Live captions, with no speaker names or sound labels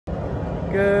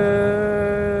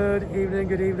Good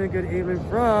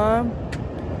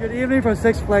evening from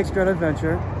Six Flags Great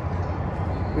Adventure.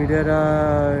 We did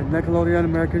Nickelodeon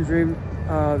American Dream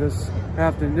this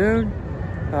afternoon.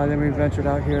 Then we ventured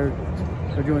out here.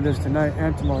 We're doing this tonight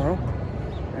and tomorrow,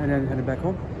 and then heading back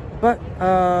home. But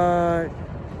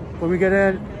when we get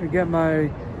in, we get my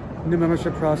new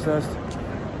membership processed,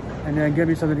 and then get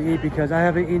me something to eat because I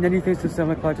haven't eaten anything since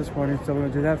 7 o'clock this morning. So we're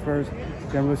gonna do that first.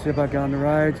 Then we'll see about getting on the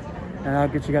rides, and I'll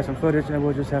get you guys some footage, and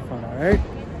we'll just have fun. All right.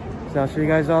 So I'll see you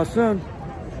guys all soon.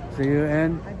 See you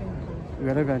in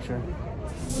Great Adventure.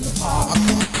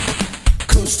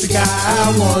 Coast the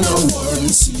guy 101.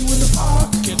 See you in the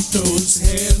park. Get those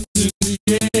hands in the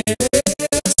air.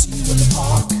 See you in the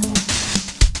park.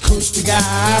 Coast the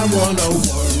guy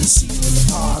 101. See you in the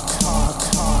park.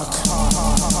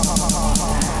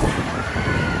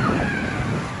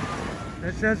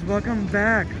 It says welcome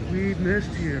back. We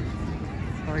missed you.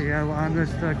 Oh yeah, well I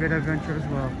missed Great Adventure as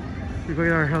well. We go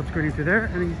get our health screening through there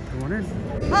and go on in.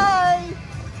 Hi!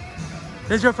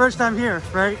 This is your first time here,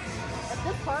 right? At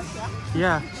this park, yeah.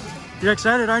 Yeah. You're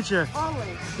excited, aren't you?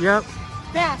 Always. Yep.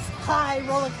 Fast, high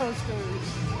roller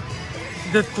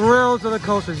coasters. The thrills of the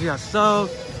coasters, yes. So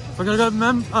we're gonna go to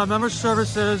member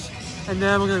services, and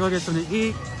then we're gonna go get something to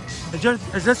eat.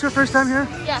 Is this your first time here?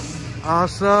 Yes.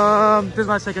 Awesome. This is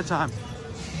my second time.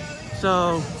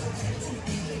 So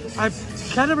I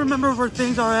kind of remember where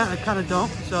things are at. I kind of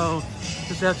don't. So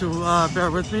just have to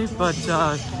bear with me. But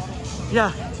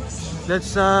yeah,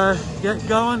 let's get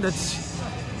going. Let's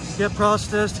get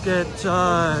processed, get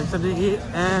something to eat,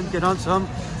 and get on some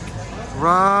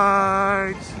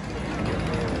rides.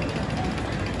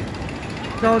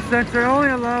 So since they're only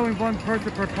allowing one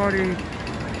person per party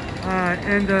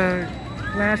in the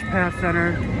Flash Pass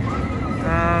Center,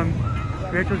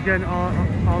 Rachel's getting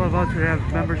all of us who have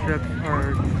memberships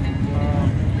or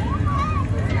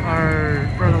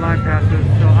for the line passes.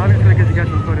 So obviously I get to get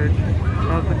some footage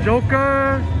of the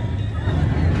Joker.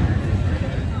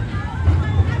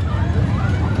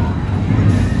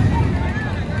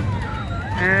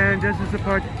 And this is the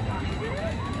part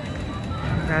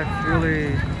that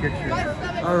really gets you.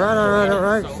 All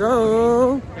right.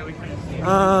 So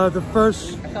the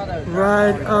first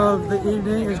ride of the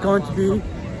evening is going to be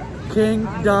King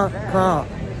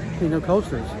of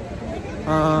Coasters.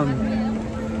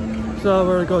 So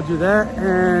we're gonna go do that,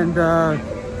 and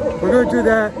we're gonna do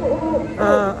that.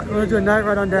 We're gonna do a night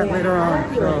ride on that later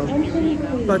on. So,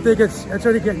 but I think it's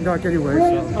already getting dark anyway.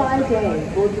 So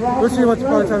we'll see by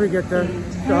the time we get there.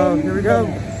 So here we go.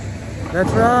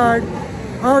 Let's ride.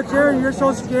 Oh, Jerry, you're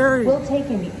so scary. We'll take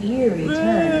an eerie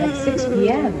turn at 6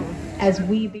 p.m. as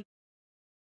we begin.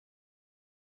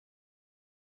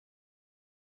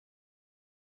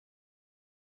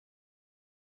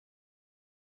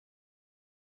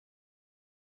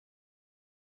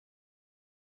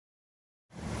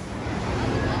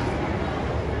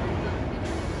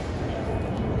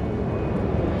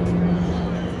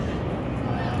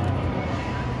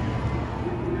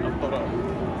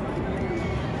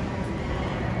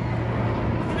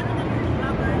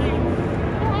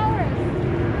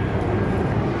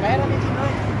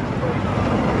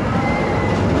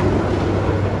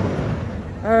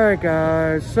 Alright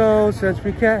guys, so since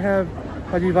we can't have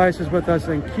our devices with us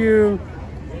in queue,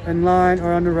 in line,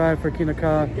 or on the ride for King of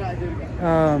Ka,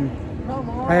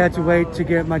 I had to wait to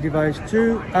get my device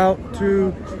out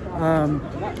to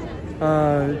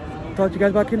talk to you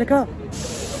guys about King of Ka.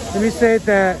 Let me say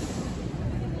that,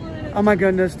 oh my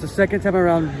goodness, the second time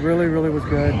around really was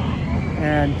good.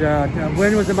 And the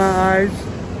wind was in my eyes,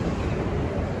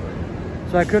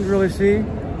 so I couldn't really see.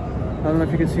 I don't know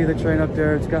if you can see the train up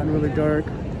there. It's gotten really dark.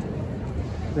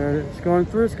 There, it's going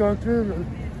through.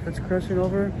 It's crashing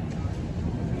over.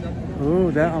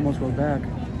 Ooh, that almost went back.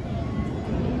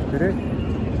 Did it?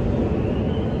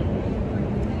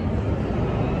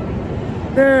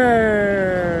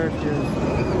 There it is.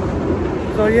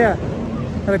 So yeah,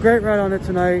 had a great ride on it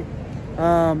tonight.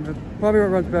 Probably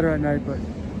runs better at night, but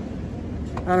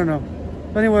I don't know.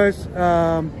 But anyways,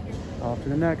 off to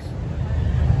the next.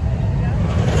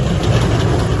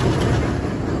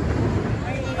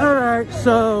 Alright,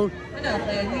 so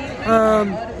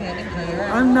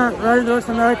I'm not riding those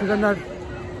tonight because I'm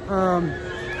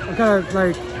kind of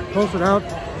like posted out,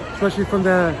 especially from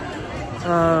the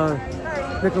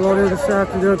Nickelodeon this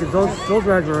afternoon, because those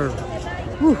rides were,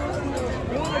 whew,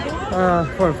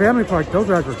 for a family park, those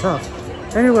rides were tough.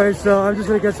 Anyway, so I'm just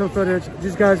gonna get some footage.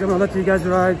 These guys, I'm gonna let you guys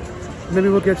ride. Maybe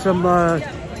we'll get some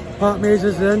pop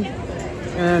mazes in,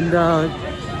 and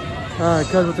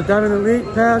because with the Diamond Elite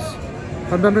Pass,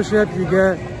 a membership, you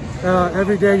get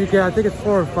every day you get, I think it's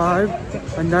 4 or 5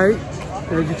 a night,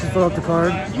 and you just fill out the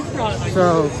card.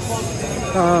 So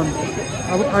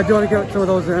I do want to get some of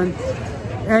those in.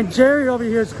 And Jerry over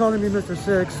here is calling me Mr.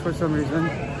 Six for some reason.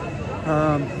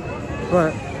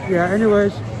 But yeah,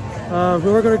 anyways,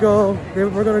 we're gonna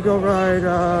go ride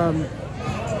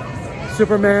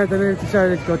Superman. Then they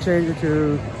decided to go change it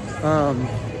to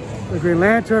the Green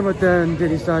Lantern, but then they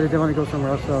decided they want to go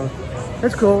somewhere else. So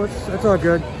it's cool. It's all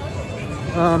good.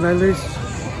 At least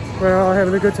we're all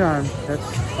having a good time. That's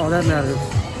all that matters.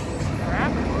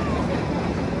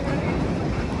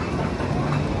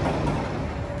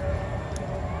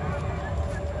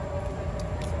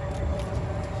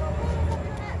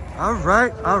 All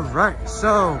right.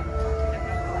 So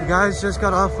the guys just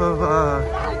got off of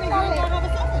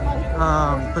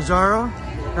Pizarro.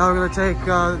 Now we're gonna take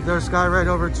their sky ride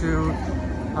over to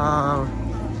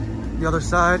the other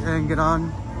side and get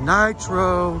on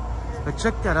Nitro. But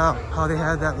check that out, how they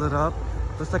had that lit up.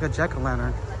 Looks like a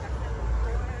jack-o'-lantern.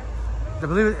 I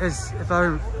believe it is,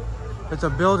 it's a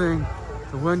building.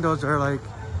 The windows are like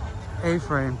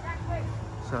A-frame.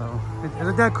 So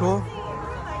isn't that cool?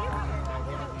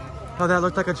 How that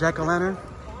looked like a jack-o'-lantern?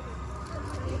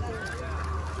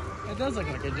 It does look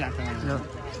like a jack-o'-lantern. Yeah.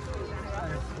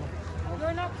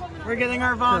 We're getting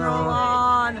our Von Roll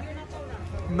on.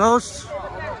 Most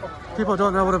people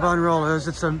don't know what a Von Roll is.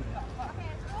 It's a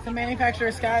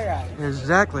manufacturer's sky ride.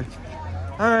 Exactly.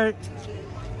 All right,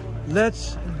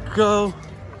 let's go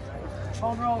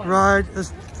ride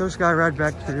this sky ride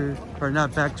back to, or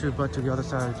not back to, but to the other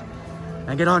side,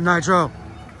 and get on Nitro.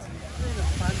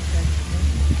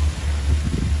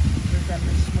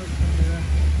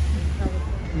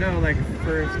 No, like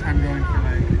first time going for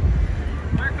like.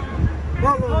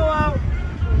 Whoa.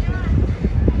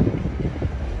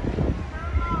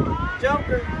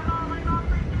 Joker.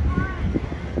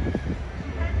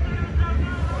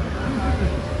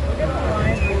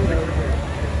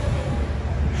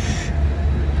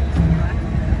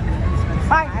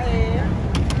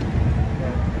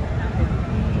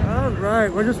 All right,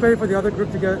 we're just waiting for the other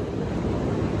group to get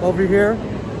over here.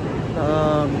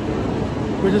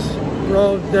 We just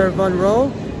rode their Von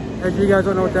Roll. If you guys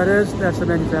don't know what that is, that's the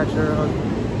manufacturer of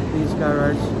these sky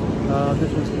rides.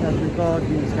 This one's actually called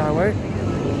the Skyway.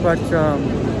 But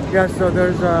yeah, so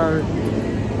there's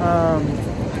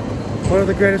one of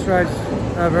the greatest rides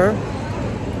ever.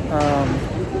 I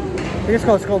think it's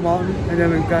called Skull Mountain, and then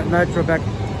we've got Nitro back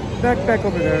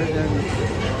over there, and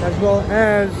as well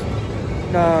as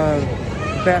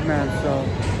Batman. So,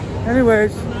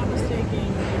 anyways,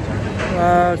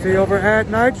 see you over at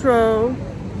Nitro.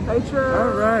 All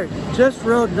right, just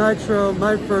rode Nitro,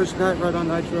 my first night ride on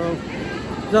Nitro.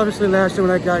 It's obviously last year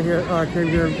when I got here, came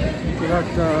here about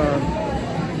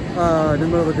in the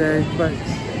middle of the day, but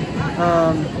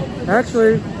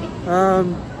actually,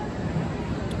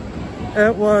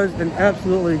 it was an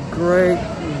absolutely great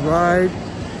ride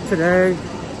today.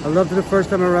 I loved it the first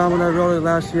time around when I rode it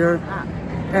last year,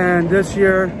 and this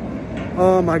year,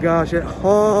 oh my gosh, it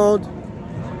hauled.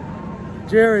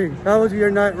 Jerry, how was your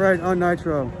night ride on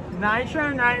Nitro?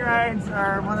 Nitro night rides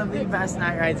are one of the best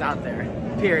night rides out there,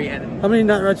 period. How many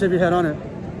night rides have you had on it?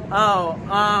 Oh,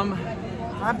 I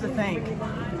have to think.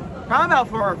 Probably about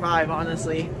 4 or 5,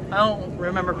 honestly. I don't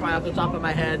remember quite off the top of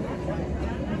my head.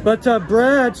 But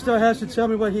Brad still has to tell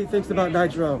me what he thinks about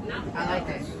Nitro. I like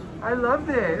it. I loved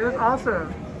it. It was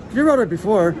awesome. You rode it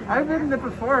before. I've ridden it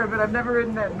before, but I've never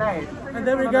ridden it at night. And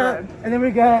then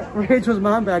we got Rachel's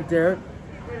mom back there.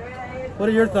 What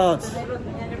are your thoughts?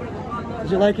 Did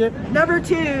you like it? Number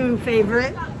 2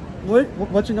 favorite.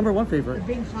 What's your number 1 favorite?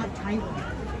 Big hot tiger.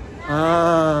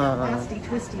 Ah. Nasty,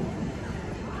 twisty.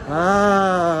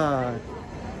 Ah.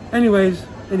 Anyways,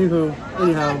 anyhow.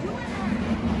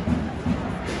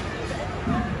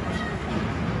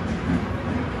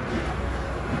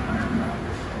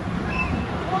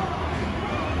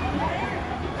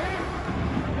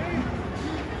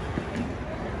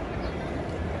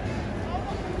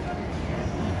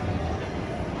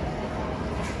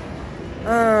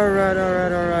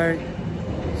 All right.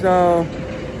 So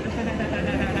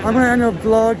I'm gonna end the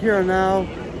vlog here and now.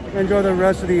 Enjoy the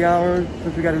rest of the hour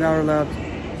since we got an hour left,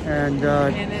 and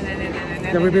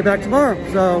then we'll be back tomorrow.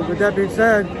 So with that being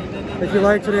said, if you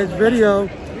like today's video,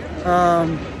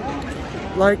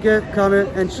 like it, comment,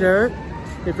 and share it.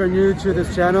 If you're new to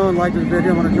this channel and like this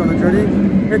video and want to join the journey,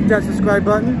 hit that subscribe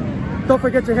button. Don't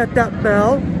forget to hit that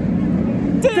bell,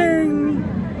 ding,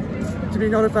 to be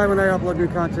notified when I upload new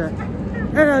content.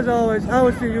 And as always, I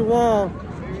will see you all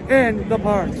in the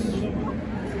parks.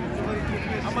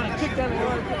 I'm gonna kick that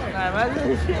wood.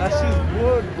 That's just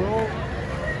wood, bro.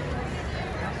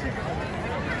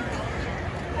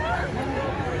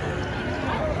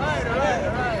 All right.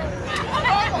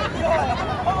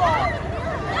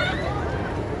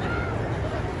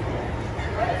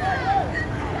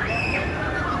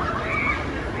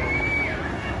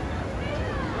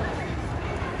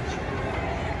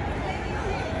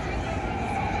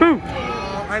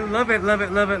 I love it, love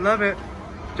it, love it, love it.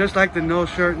 Just like the no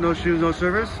shirt, no shoes, no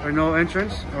service, or no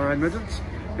entrance or admittance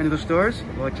into the stores.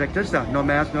 Well, check this out. No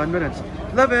mask, no admittance.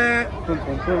 Love it. Boom,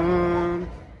 boom, boom.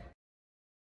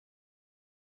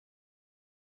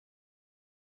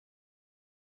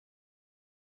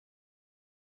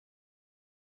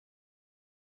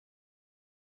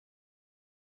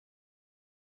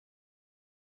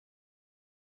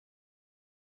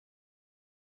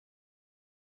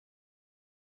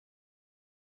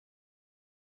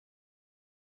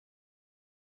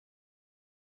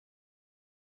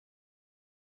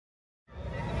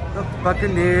 The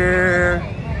Buccaneer,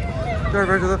 third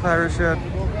version of the pirate ship.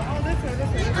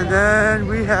 And then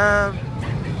we have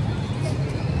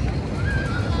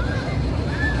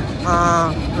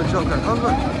the Joker. Oh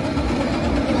look.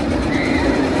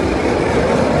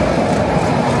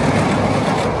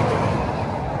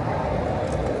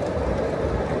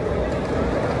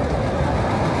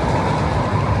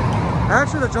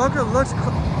 Actually, the Joker looks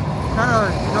kind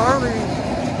of gnarly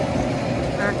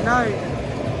at night.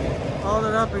 All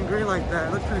it up in green like that.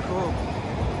 It looks pretty cool.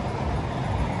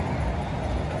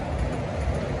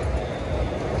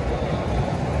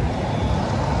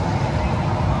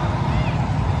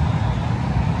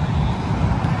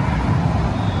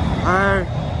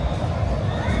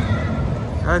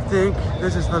 I think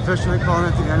this is officially calling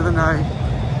it the end of the night.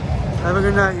 Have a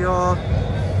good night, y'all.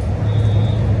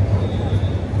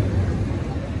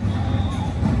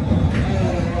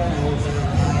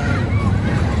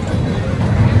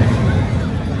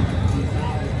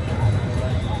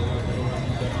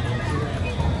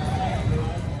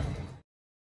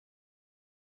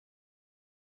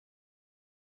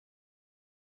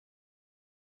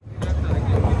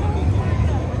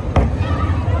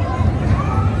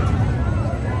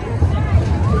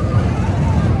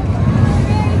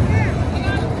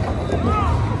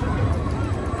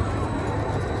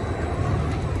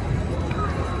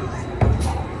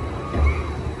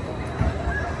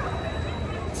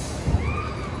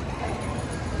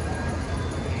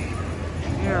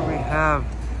 Have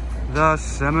the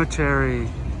cemetery.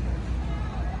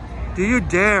 Do you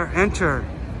dare enter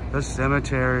the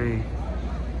cemetery?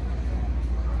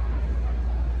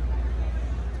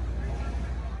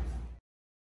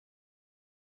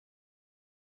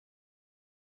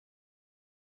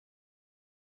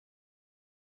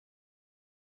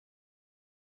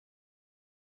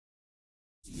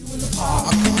 See you in the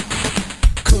park.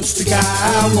 Coaster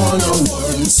guy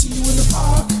 101. See you in the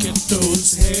park. Get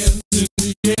those hands in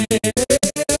the air.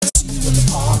 See you in the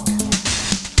park.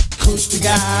 Coaster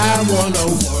guy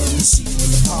 101. See